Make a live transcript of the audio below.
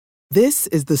This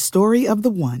is the story of the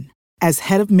one. As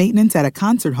head of maintenance at a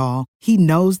concert hall, he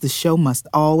knows the show must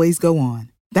always go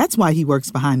on. That's why he works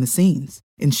behind the scenes,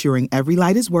 ensuring every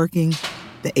light is working,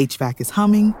 the HVAC is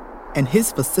humming, and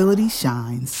his facility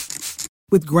shines.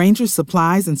 With Grainger's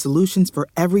supplies and solutions for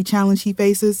every challenge he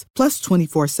faces, plus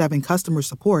 24/7 customer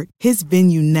support, his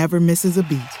venue never misses a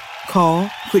beat. Call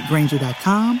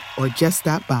quickgrainger.com or just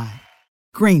stop by.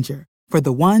 Grainger, for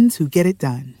the ones who get it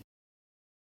done.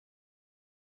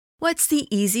 What's the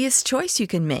easiest choice you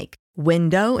can make?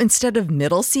 Window instead of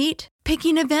middle seat?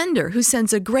 Picking a vendor who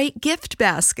sends a great gift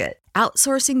basket?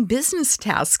 Outsourcing business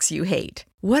tasks you hate?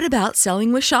 What about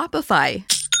selling with Shopify?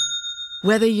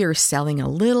 Whether you're selling a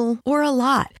little or a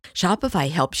lot,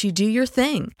 Shopify helps you do your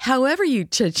thing, however you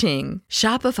cha-ching.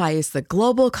 Shopify is the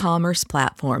global commerce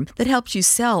platform that helps you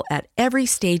sell at every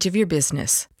stage of your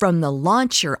business. From the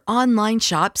launch your online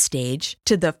shop stage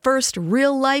to the first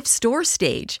real-life store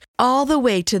stage, all the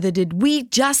way to the did we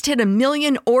just hit a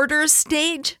million orders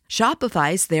stage.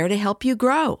 Shopify's there to help you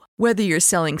grow. Whether you're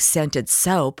selling scented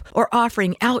soap or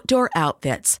offering outdoor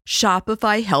outfits,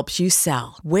 Shopify helps you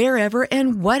sell. Wherever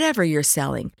and whatever you're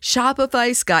selling,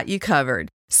 Shopify's got you covered.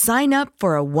 Sign up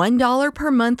for a $1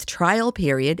 per month trial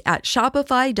period at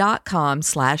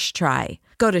shopify.com/try.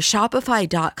 Go to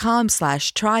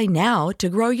shopify.com/try now to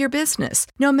grow your business,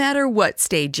 no matter what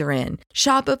stage you're in.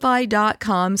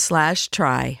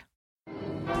 Shopify.com/try.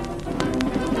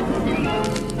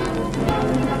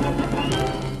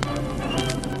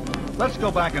 Let's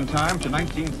go back in time to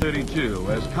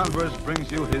 1932 as Converse brings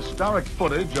you historic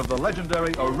footage of the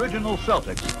legendary original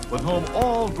Celtics with whom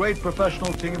all great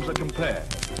professional teams are compared.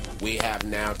 We have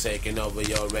now taken over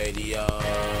your radio.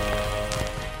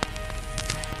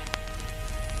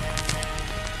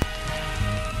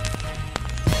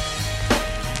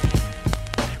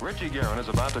 Richie Guerin is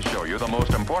about to show you the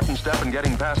most important step in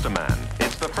getting past a man.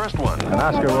 It's the first one. And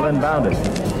Oscar will inbound it.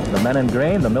 The men in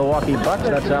green, the Milwaukee Bucks,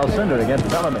 that's Al Cinders against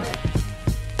Bellamy.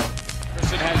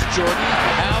 Has Jordan.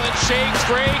 Allen shakes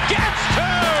free. Gets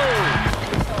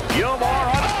two! Gilmore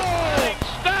on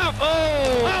Stop!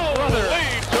 Brother.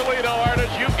 lead Toledo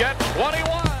Artists. You get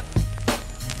 21.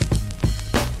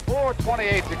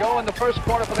 4:28 to go in the first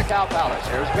quarter for the Cow Palace.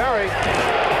 Here's Berry.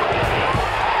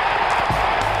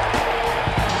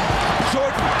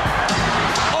 Jordan.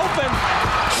 Open.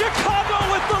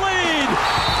 Chicago with the lead.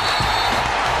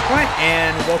 All right,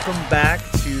 and welcome back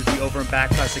to the Over and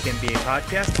Back Classic NBA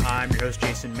podcast. I'm your host,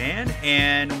 Jason Mann,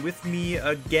 and with me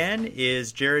again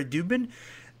is Jared Dubin,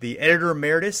 the editor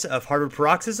emeritus of Harvard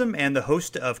Paroxysm and the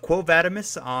host of Quo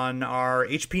Vadimus on our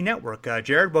HP network.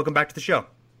 Jared, welcome back to the show.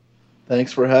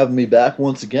 Thanks for having me back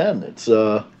once again. It's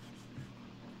we're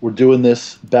doing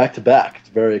this back to back. It's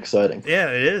very exciting. Yeah,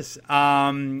 it is.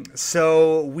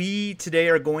 So we today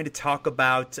are going to talk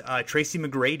about Tracy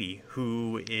McGrady,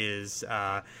 who is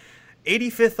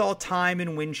 85th all-time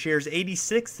in win shares,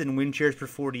 86th in win shares per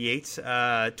 48,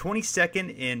 22nd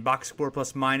in box score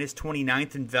plus minus,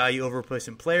 29th in value over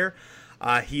replacement player.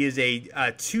 He is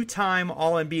a two-time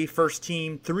All-NBA first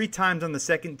team, 3 times on the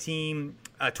second team,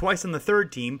 twice on the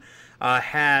third team.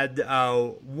 Had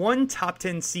one top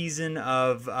 10 season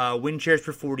of win shares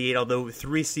per 48, although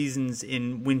 3 seasons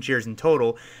in win shares in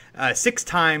total. 6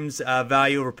 times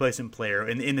value over replacement player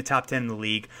in the top 10 in the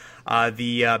league.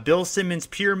 The Bill Simmons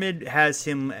Pyramid has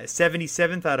him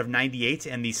 77th out of 98,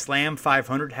 and the Slam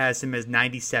 500 has him as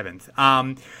 97th.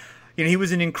 He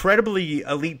was an incredibly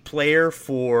elite player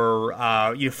for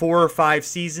 4 or 5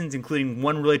 seasons, including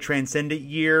one really transcendent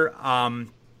year.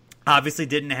 Obviously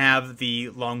didn't have the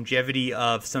longevity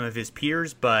of some of his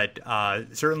peers, but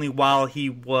certainly while he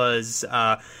was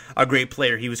a great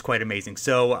player, he was quite amazing.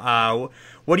 So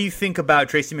what do you think about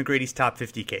Tracy McGrady's top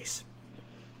 50 case?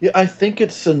 Yeah, I think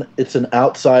it's an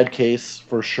outside case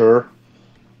for sure.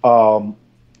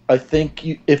 I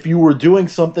think if you were doing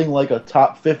something like a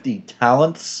top 50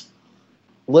 talents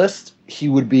list, he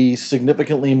would be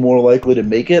significantly more likely to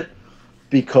make it,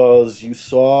 because you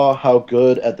saw how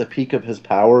good at the peak of his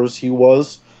powers he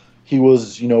was. He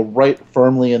was, right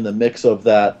firmly in the mix of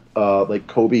that like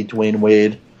Kobe, Dwayne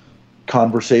Wade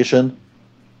conversation.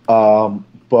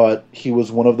 But he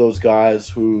was one of those guys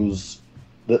whose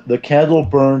the candle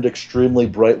burned extremely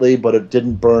brightly, but it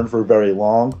didn't burn for very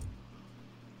long.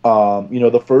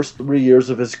 The first 3 years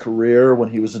of his career when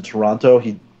he was in Toronto,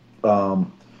 he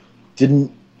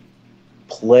didn't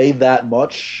play that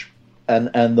much.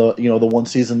 And the one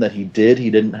season that he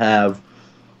didn't have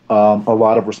a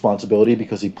lot of responsibility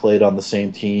because he played on the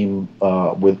same team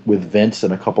with Vince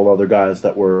and a couple other guys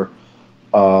that were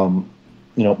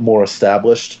more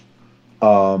established.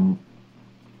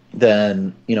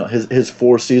 then his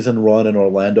 4-season run in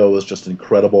Orlando was just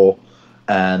incredible,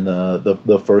 and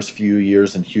the first few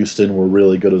years in Houston were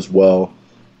really good as well.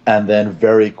 And then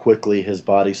very quickly his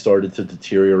body started to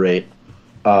deteriorate,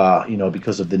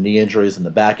 because of the knee injuries and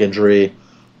the back injury.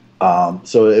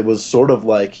 So it was sort of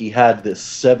like he had this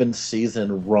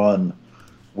 7-season run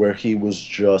where he was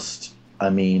just,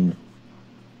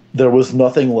 there was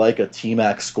nothing like a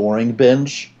T-Mac scoring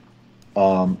binge.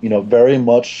 Very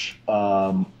much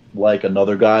like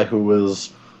another guy who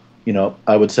was,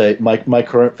 I would say my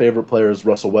current favorite player is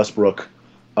Russell Westbrook.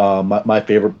 My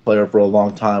favorite player for a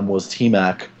long time was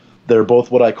T-Mac. They're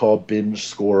both what I call binge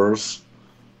scorers,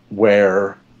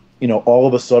 where, all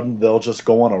of a sudden they'll just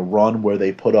go on a run where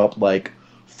they put up like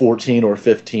 14 or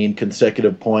 15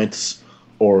 consecutive points,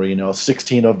 or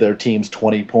 16 of their team's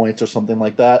 20 points or something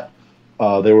like that.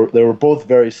 They were both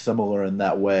very similar in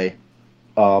that way,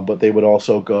 but they would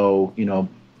also go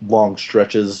long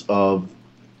stretches of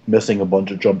missing a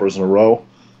bunch of jumpers in a row,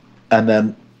 and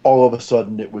then all of a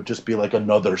sudden it would just be like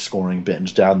another scoring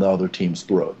binge down the other team's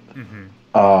throat. Mm-hmm.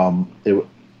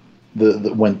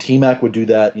 When T-Mac would do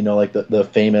that, like the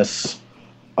famous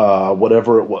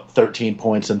 13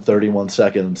 points in 31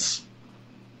 seconds,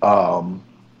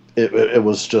 it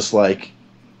was just like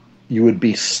you would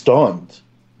be stunned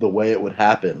the way it would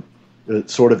happen.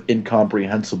 It's sort of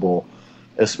incomprehensible,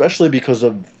 especially because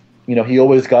of, he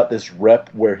always got this rep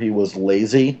where he was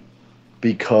lazy,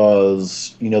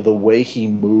 because, the way he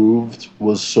moved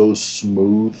was so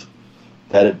smooth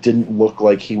that it didn't look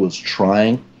like he was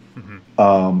trying.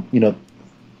 Mm-hmm.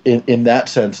 In that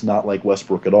sense, not like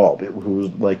Westbrook at all, who's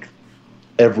like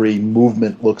every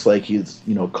movement looks like he's,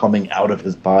 coming out of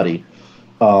his body.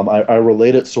 I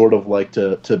relate it sort of like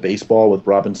to baseball with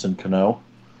Robinson Cano,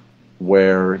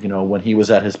 where, when he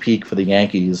was at his peak for the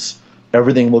Yankees,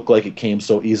 everything looked like it came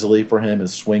so easily for him.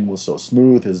 His swing was so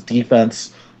smooth. His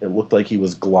defense, it looked like he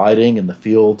was gliding in the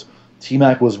field.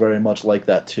 T-Mac was very much like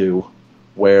that too,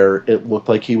 where it looked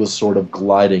like he was sort of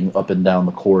gliding up and down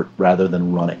the court rather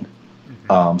than running.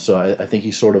 Mm-hmm. So I think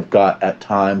he sort of got, at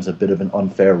times, a bit of an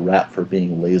unfair rap for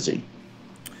being lazy.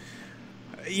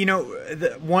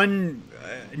 The one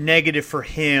negative for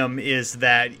him is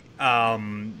that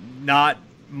not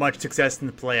much success in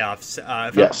the playoffs.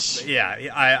 Yes.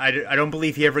 I don't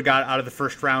believe he ever got out of the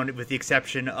first round, with the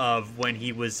exception of when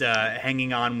he was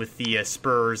hanging on with the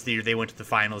Spurs the year they went to the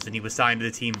finals, and he was signed to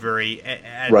the team at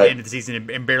the end of the season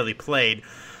and barely played.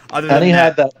 And he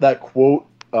had that quote,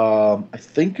 I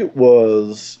think it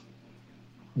was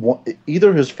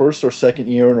either his first or second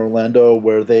year in Orlando,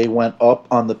 where they went up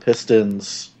on the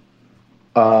Pistons.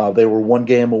 They were one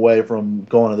game away from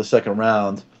going to the second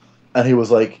round. And he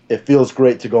was like, it feels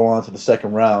great to go on to the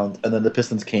second round. And then the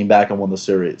Pistons came back and won the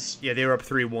series. Yeah, they were up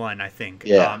 3-1, I think.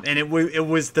 Yeah. And it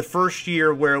was the first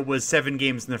year where it was 7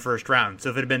 games in the first round. So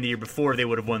if it had been the year before, they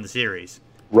would have won the series.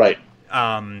 Right.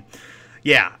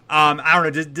 Yeah. I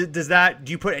don't know. Does that,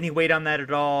 do you put any weight on that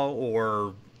at all?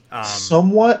 Or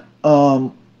somewhat.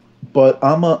 But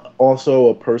I'm also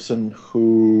a person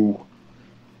who,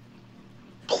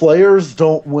 players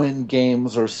don't win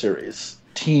games or series.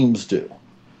 Teams do.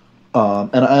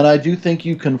 And I do think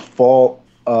you can fault,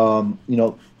 some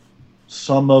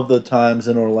of the times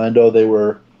in Orlando they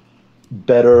were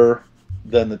better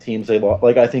than the teams they lost.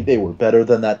 Like, I think they were better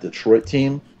than that Detroit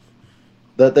team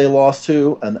that they lost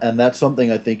to, and that's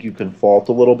something I think you can fault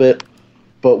a little bit.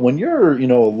 But when you're, a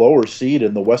lower seed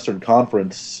in the Western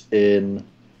Conference in,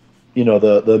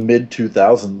 the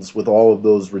mid-2000s with all of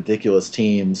those ridiculous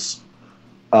teams,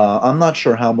 I'm not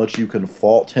sure how much you can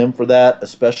fault him for that,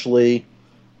 especially...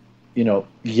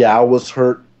 Yao was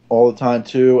hurt all the time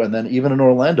too, and then even in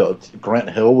Orlando, Grant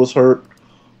Hill was hurt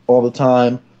all the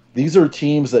time. These are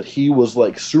teams that he was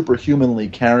like superhumanly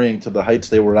carrying to the heights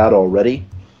they were at already.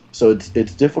 So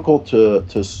it's difficult to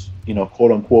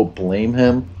quote unquote blame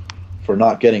him for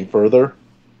not getting further.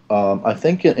 I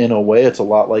think in a way it's a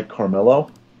lot like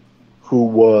Carmelo, who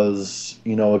was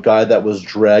a guy that was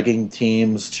dragging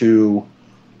teams to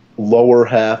lower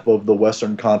half of the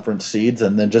Western Conference seeds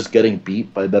and then just getting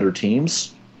beat by better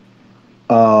teams.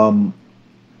 It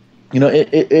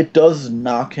does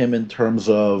knock him in terms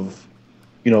of,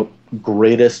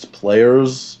 greatest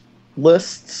players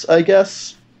lists, I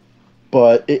guess,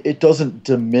 but it doesn't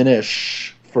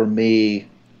diminish for me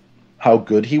how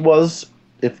good he was,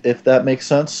 if that makes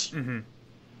sense. Mm-hmm.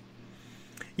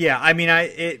 Yeah, I mean,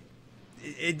 it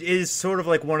is sort of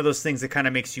like one of those things that kind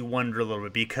of makes you wonder a little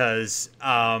bit, because,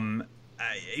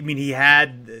 he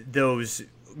had those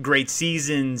great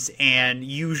seasons, and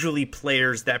usually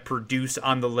players that produce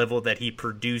on the level that he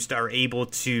produced are able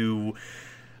to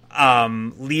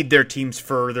lead their teams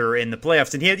further in the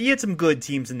playoffs. And he had some good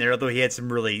teams in there, although he had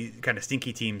some really kind of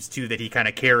stinky teams too that he kind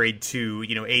of carried to,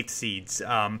 8th seeds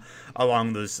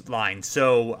along those lines.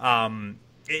 So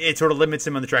it sort of limits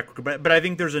him on the track record. But I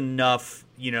think there's enough,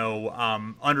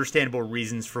 understandable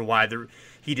reasons for why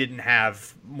he didn't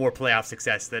have more playoff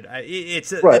success that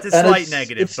it's a slight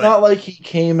negative. It's not like he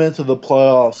came into the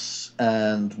playoffs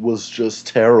and was just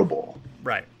terrible.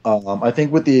 Right. I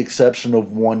think with the exception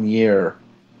of 1 year,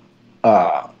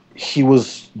 he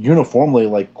was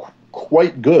uniformly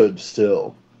quite good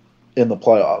still in the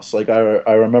playoffs. Like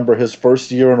I remember his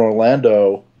first year in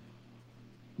Orlando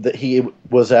that he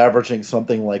was averaging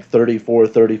something like 34,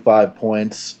 35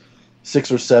 points,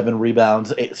 6 or 7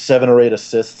 rebounds, 7 or 8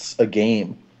 assists a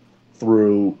game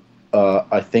through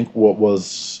I think what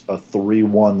was a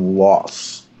 3-1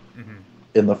 loss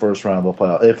in the first round of the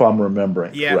playoff, if I'm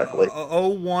remembering correctly.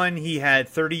 0-1, he had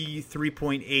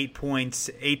 33.8 points,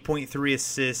 8.3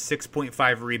 assists,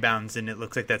 6.5 rebounds, and it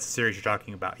looks like that's the series you're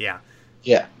talking about. Yeah.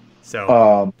 Yeah.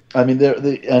 So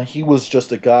and he was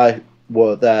just a guy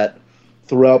that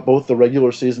throughout both the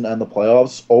regular season and the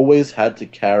playoffs always had to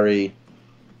carry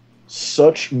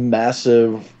such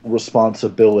massive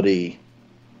responsibility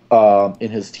in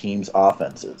his team's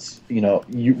offenses.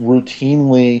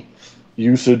 Routinely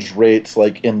usage rates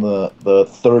like in the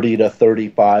 30 to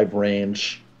 35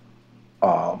 range,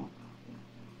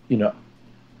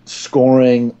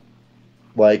 scoring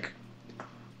again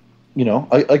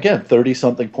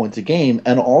 30-something points a game,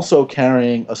 and also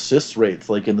carrying assist rates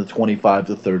like in the 25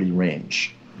 to 30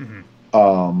 range.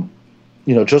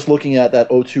 Just looking at that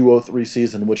 02-03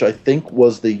 season, which I think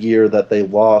was the year that they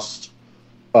lost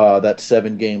that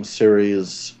 7-game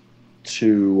series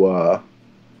to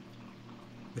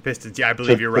the Pistons. Yeah, I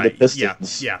believe you're right.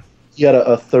 Yeah. He had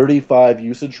a 35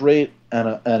 usage rate and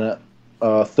a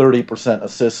 30%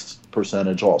 assist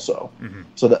percentage also.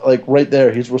 So that right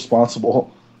there, he's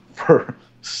responsible for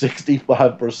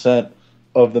 65%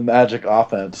 of the Magic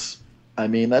offense. I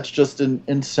mean, that's just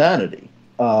insanity.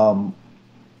 And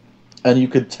you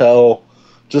could tell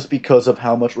just because of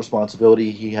how much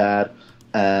responsibility he had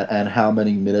and how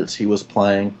many minutes he was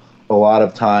playing. A lot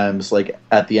of times, like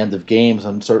at the end of games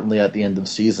and certainly at the end of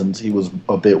seasons, he was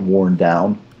a bit worn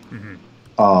down,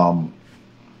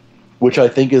 which I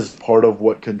think is part of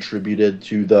what contributed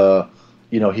to the,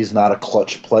 he's not a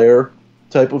clutch player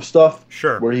type of stuff.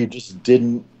 Sure. Where he just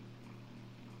didn't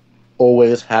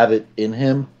always have it in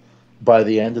him by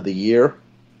the end of the year,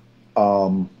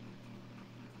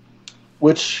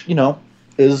 which,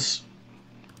 is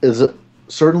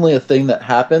certainly a thing that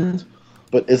happened,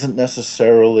 but isn't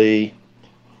necessarily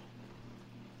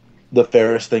the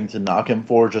fairest thing to knock him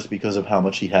for just because of how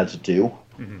much he had to do.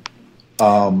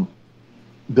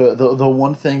 The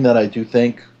one thing that I do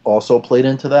think also played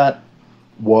into that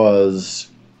was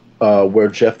where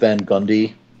Jeff Van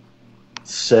Gundy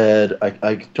said,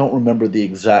 I don't remember the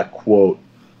exact quote,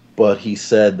 but he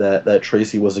said that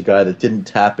Tracy was a guy that didn't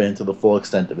tap into the full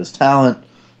extent of his talent,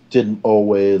 didn't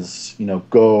always,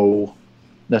 go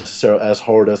necessarily as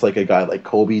hard as like a guy like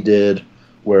Kobe did,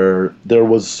 where there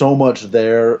was so much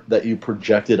there that you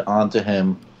projected onto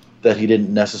him that he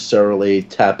didn't necessarily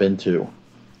tap into.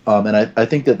 And I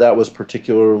think that was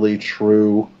particularly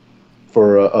true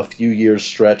for a few years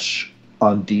stretch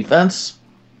on defense.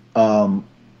 You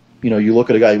look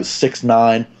at a guy who was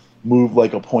 6'9", moved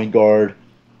like a point guard,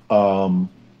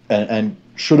 and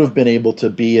should have been able to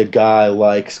be a guy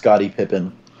like Scottie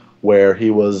Pippen, where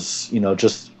he was,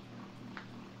 just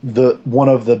one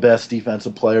of the best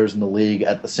defensive players in the league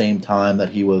at the same time that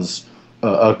he was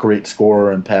a great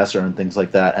scorer and passer and things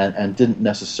like that, and didn't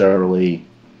necessarily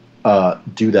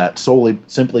do that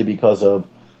simply because of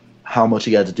how much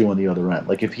he had to do on the other end.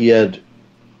 Like if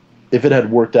it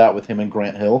had worked out with him and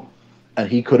Grant Hill, and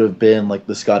he could have been like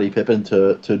the Scottie Pippen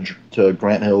to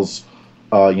Grant Hill's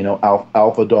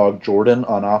alpha dog Jordan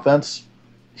on offense,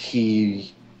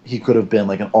 he could have been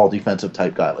like an all defensive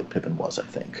type guy like Pippen was, I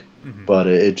think. But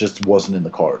it just wasn't in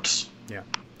the cards. Yeah.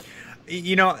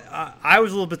 I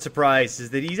was a little bit surprised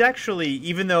is that he's actually,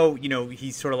 even though,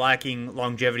 he's sort of lacking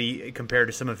longevity compared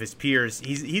to some of his peers,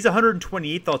 he's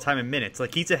 128th all time in minutes.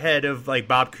 Like he's ahead of like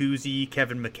Bob Cousy,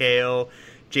 Kevin McHale,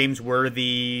 James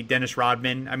Worthy, Dennis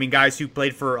Rodman. I mean, guys who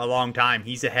played for a long time.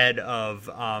 He's ahead of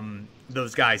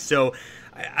those guys. So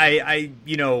I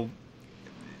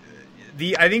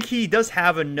think he does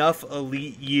have enough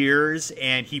elite years,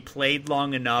 and he played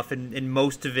long enough, and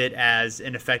most of it as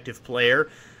an effective player,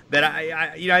 that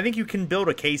I think you can build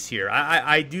a case here.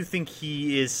 I do think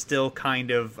he is still kind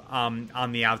of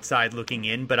on the outside looking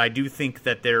in, but I do think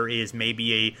that there is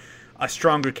maybe a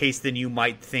stronger case than you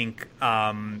might think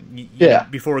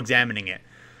before examining it.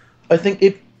 I think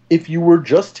if you were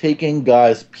just taking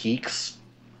guys' peaks,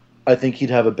 I think he'd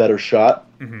have a better shot.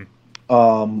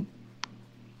 Mm-hmm.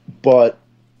 But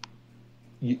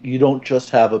you don't just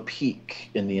have a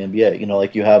peak in the NBA. You know,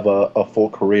 like you have a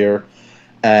full career,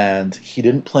 and he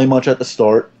didn't play much at the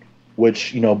start,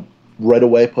 which, you know, right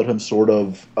away put him sort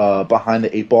of behind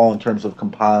the eight ball in terms of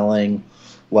compiling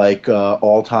like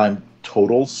all-time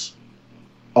totals.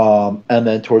 And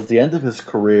then towards the end of his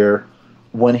career,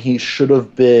 when he should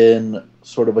have been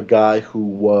sort of a guy who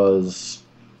was,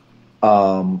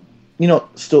 you know,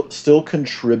 still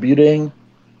contributing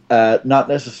at not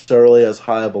necessarily as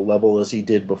high of a level as he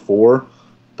did before,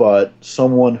 but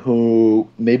someone who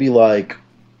maybe like,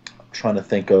 I'm trying to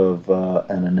think of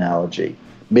an analogy.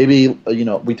 Maybe, you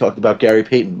know, we talked about Gary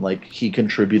Payton. Like, he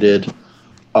contributed,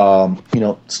 you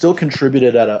know, still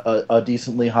contributed at a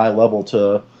decently high level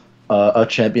to a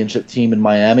championship team in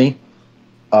Miami.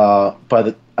 I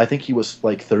think he was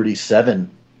like 37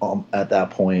 at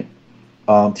that point.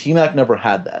 T-Mac never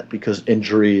had that because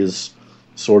injuries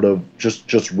sort of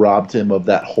just robbed him of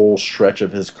that whole stretch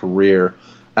of his career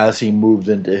as he moved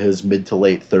into his mid to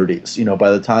late 30s. You know, by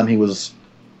the time he was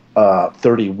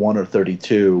 31 or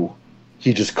 32,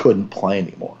 he just couldn't play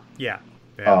anymore. Yeah.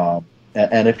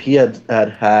 And if he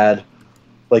had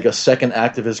like a second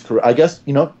act of his career, I guess,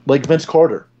 you know, like Vince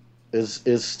Carter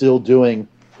is still doing,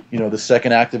 you know, the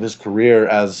second act of his career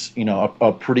as, you know,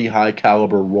 a pretty high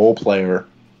caliber role player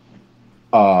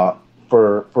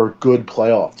for good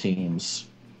playoff teams.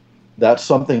 That's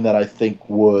something that I think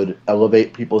would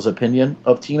elevate people's opinion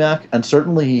of T-Mac, and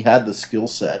certainly he had the skill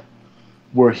set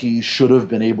where he should have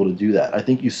been able to do that. I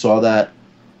think you saw that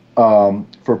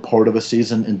for part of a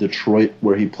season in Detroit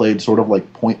where he played sort of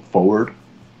like point forward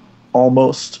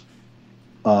almost.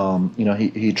 You know,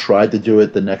 he tried to do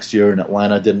it the next year in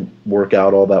Atlanta, didn't work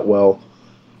out all that well.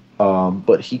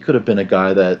 But he could have been a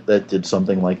guy that did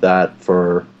something like that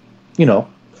for, you know,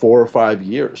 4 or 5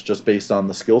 years just based on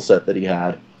the skill set that he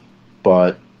had.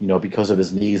 But, you know, because of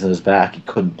his knees and his back, he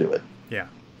couldn't do it. Yeah.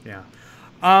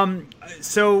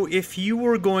 So if you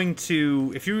were going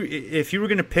to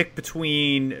pick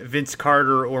between Vince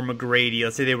Carter or McGrady,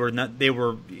 let's say they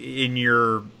were in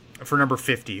your for number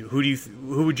 50,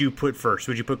 who would you put first?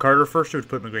 Would you put Carter first or would you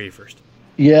put McGrady first?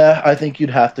 Yeah, I think you'd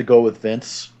have to go with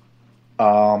Vince.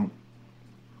 Not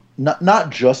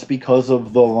just because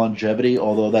of the longevity,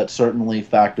 although that certainly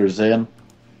factors in.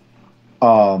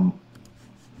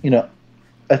 You know,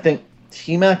 I think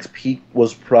T-Mac's peak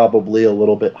was probably a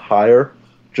little bit higher,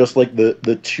 just like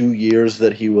the 2 years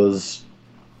that he was,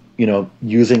 you know,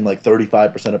 using like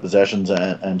 35% of possessions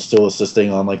and still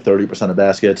assisting on like 30% of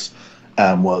baskets,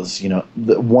 and was, you know,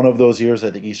 one of those years I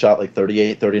think he shot like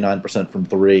 39% from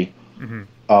three.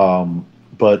 Mm-hmm.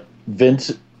 But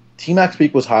T-Mac's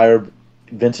peak was higher.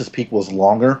 Vince's peak was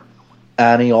longer,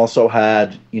 and he also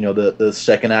had, you know, the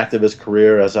second act of his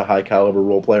career as a high caliber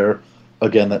role player.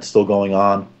 Again, that's still going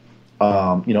on.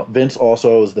 You know, Vince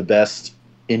also is the best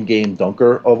in-game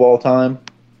dunker of all time.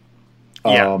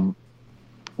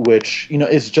 Which, you know,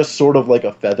 is just sort of like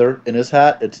a feather in his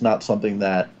hat. It's not something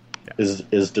that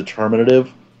is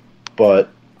determinative, but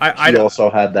he also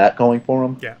had that going for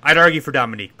him. Yeah, I'd argue for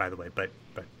Dominique, by the way, but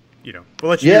you know, we'll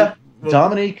let you.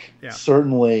 Dominique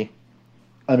certainly.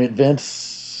 I mean,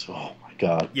 Vince. Oh my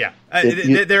God. Yeah,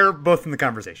 they're both in the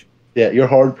conversation. Yeah, you're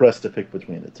hard pressed to pick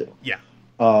between the two. Yeah.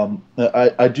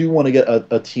 I do want to get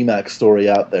a T-Mac story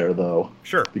out there, though.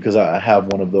 Sure. Because I have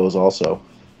one of those also.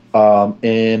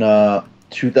 In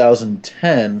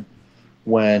 2010,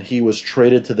 when he was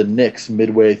traded to the Knicks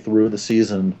midway through the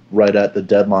season, right at the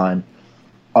deadline,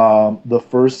 the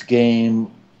first game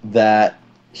that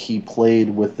he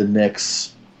played with the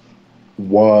Knicks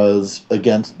was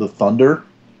against the Thunder.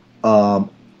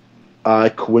 I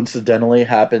coincidentally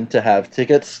happened to have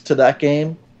tickets to that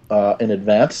game in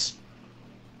advance.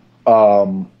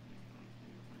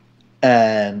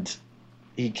 And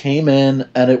he came in,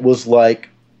 and it was like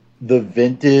the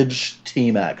vintage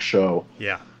T-Mac show.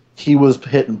 Yeah. He was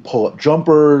hitting pull-up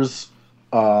jumpers.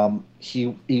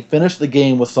 He finished the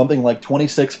game with something like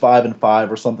 26, 5, and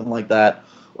 5 or something like that.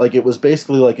 Like, it was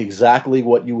basically like exactly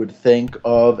what you would think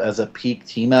of as a peak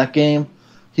T-Mac game.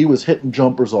 He was hitting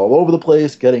jumpers all over the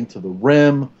place, getting to the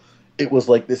rim. It was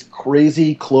like this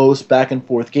crazy close back and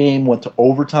forth game, went to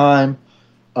overtime.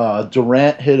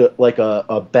 Durant hit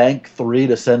a bank three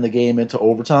to send the game into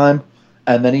overtime,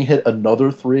 and then he hit another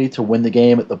three to win the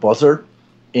game at the buzzer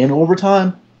in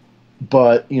overtime.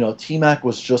 But, you know, T-Mac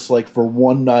was just like, for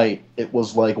one night, it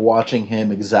was like watching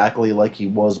him exactly like he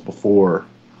was before.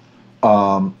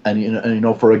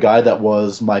 And for a guy that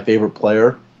was my favorite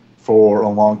player for a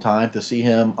long time, to see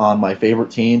him on my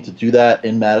favorite team, to do that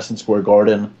in Madison Square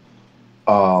Garden,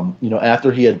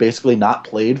 after he had basically not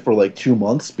played for like 2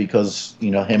 months because,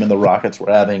 him and the Rockets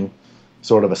were having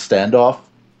sort of a standoff.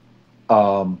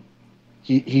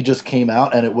 He just came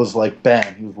out, and it was like,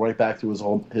 bang, he was right back to his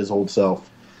old self.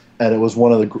 And it was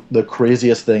one of the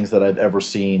craziest things that I've ever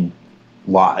seen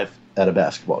live at a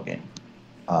basketball game.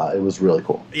 It was really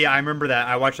cool. Yeah, I remember that.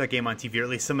 I watched that game on TV, or at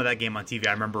least some of that game on TV.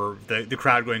 I remember the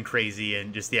crowd going crazy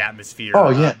and just the atmosphere. Oh,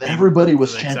 yeah. Everybody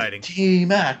was really chanting, exciting.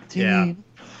 T-Mac, T. Yeah.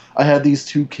 I had these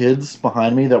 2 kids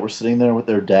behind me that were sitting there with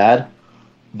their dad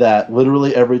that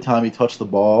literally every time he touched the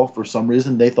ball, for some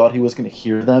reason, they thought he was going to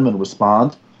hear them and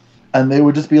respond. And they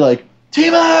would just be like,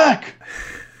 T-Mac!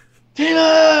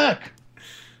 T-Mac!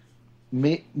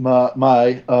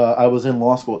 I was in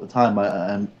law school at the time,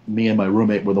 and me and my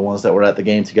roommate were the ones that were at the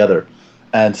game together,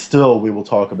 and still we will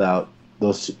talk about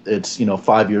those. It's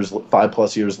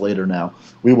 5+ years later now.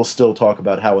 We will still talk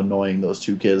about how annoying those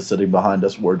 2 kids sitting behind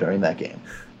us were during that game.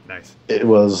 Nice. It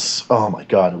was, oh my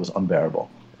god, it was unbearable.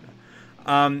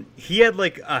 He had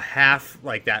like a half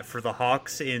like that for the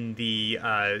Hawks in the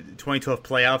 2012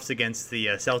 playoffs against the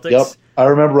Celtics. Yep. I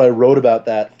remember I wrote about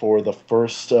that for the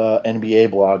first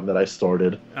NBA blog that I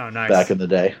started back in the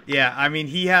day. Yeah, I mean,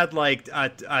 he had like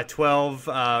 12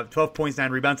 points,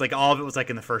 9 rebounds. Like all of it was like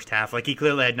in the first half. Like he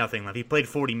clearly had nothing left. He played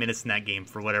 40 minutes in that game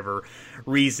for whatever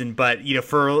reason. But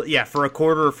for a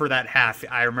quarter, for that half,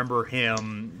 I remember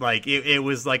him like it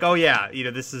was like, oh yeah,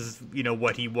 this is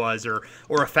what he was, or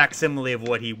a facsimile of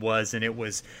what he was, and it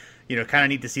was. Kind of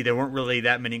neat to see. There weren't really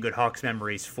that many good Hawks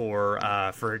memories for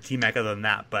T-Mac other than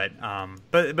that, but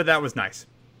that was nice.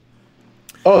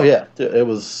 Oh yeah, it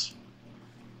was.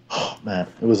 Oh man,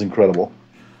 it was incredible.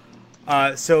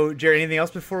 So Jerry, anything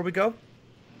else before we go?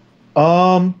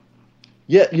 Yeah,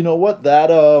 you know what? That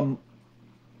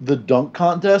the dunk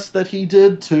contest that he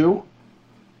did too.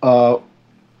 Or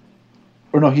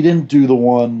no, he didn't do the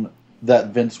one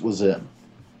that Vince was in.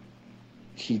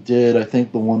 He did, I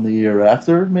think, the one the year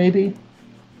after, maybe.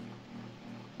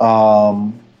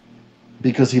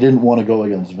 Because he didn't want to go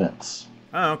against Vince.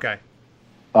 Oh, okay.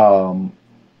 Or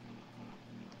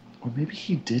maybe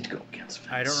he did go against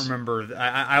Vince. I don't remember.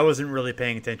 I wasn't really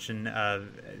paying attention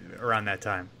around that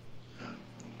time.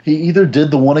 He either did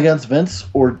the one against Vince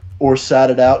or sat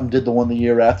it out and did the one the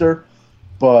year after.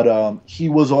 But he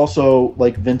was also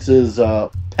like Vince's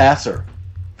passer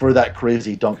for that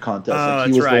crazy dunk contest. Like,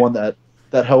 he was the one that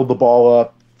held the ball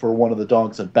up for one of the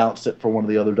dunks and bounced it for one of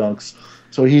the other dunks.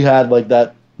 So he had like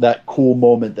that cool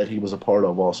moment that he was a part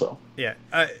of also. Yeah.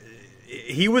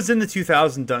 He was in the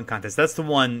 2000 dunk contest. That's the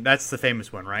one. That's the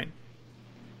famous one, right?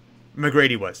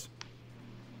 McGrady was.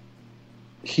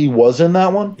 He was in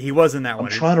that one? He was in that one.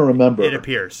 I'm trying to remember. It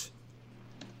appears.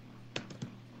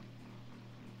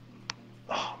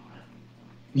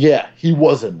 Yeah, he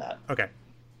was in that. Okay.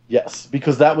 Yes,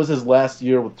 because that was his last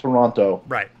year with Toronto.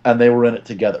 Right. And they were in it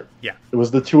together. Yeah. It was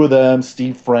the 2 of them,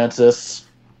 Steve Francis.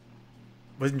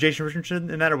 Wasn't Jason Richardson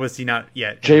in that, or was he not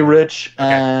yet? Jay Rich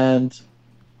and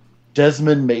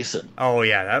Desmond Mason. Oh,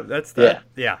 yeah. That's the...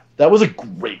 Yeah. That was a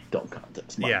great dunk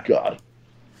contest. My God.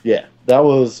 Yeah, that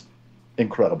was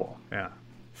incredible. Yeah.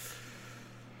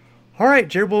 All right,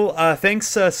 Jared. Well, thanks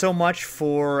so much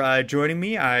for joining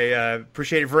me. I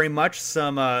appreciate it very much.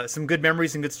 Some good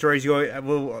memories and good stories.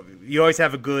 You always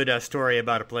have a good story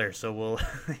about a player, so we'll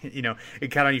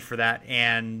count on you for that.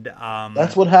 And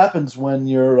that's what happens when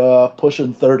you're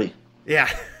pushing 30.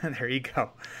 Yeah, there you go.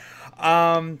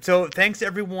 So thanks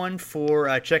everyone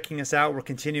for checking us out. We're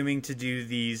continuing to do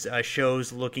these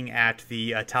shows looking at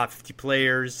the top 50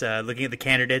 players, looking at the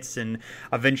candidates, and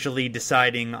eventually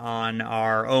deciding on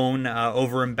our own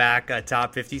over and back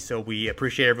top 50. So we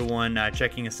appreciate everyone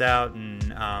checking us out.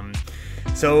 And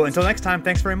so until next time,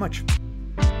 thanks very much.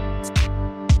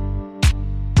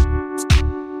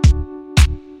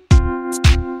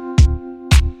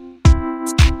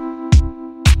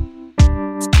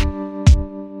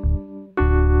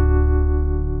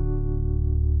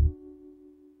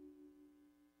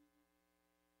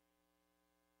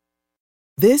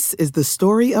 This is the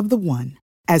story of the one.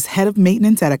 As head of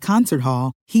maintenance at a concert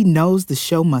hall, he knows the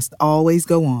show must always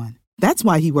go on. That's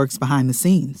why he works behind the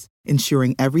scenes,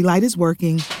 ensuring every light is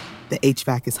working, the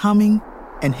HVAC is humming,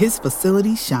 and his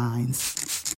facility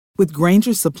shines. With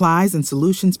Grainger's supplies and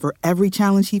solutions for every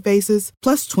challenge he faces,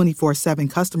 plus 24/7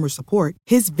 customer support,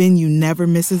 his venue never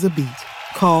misses a beat.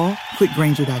 Call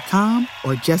quickgrainger.com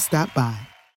or just stop by.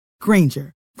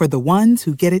 Grainger, for the ones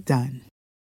who get it done.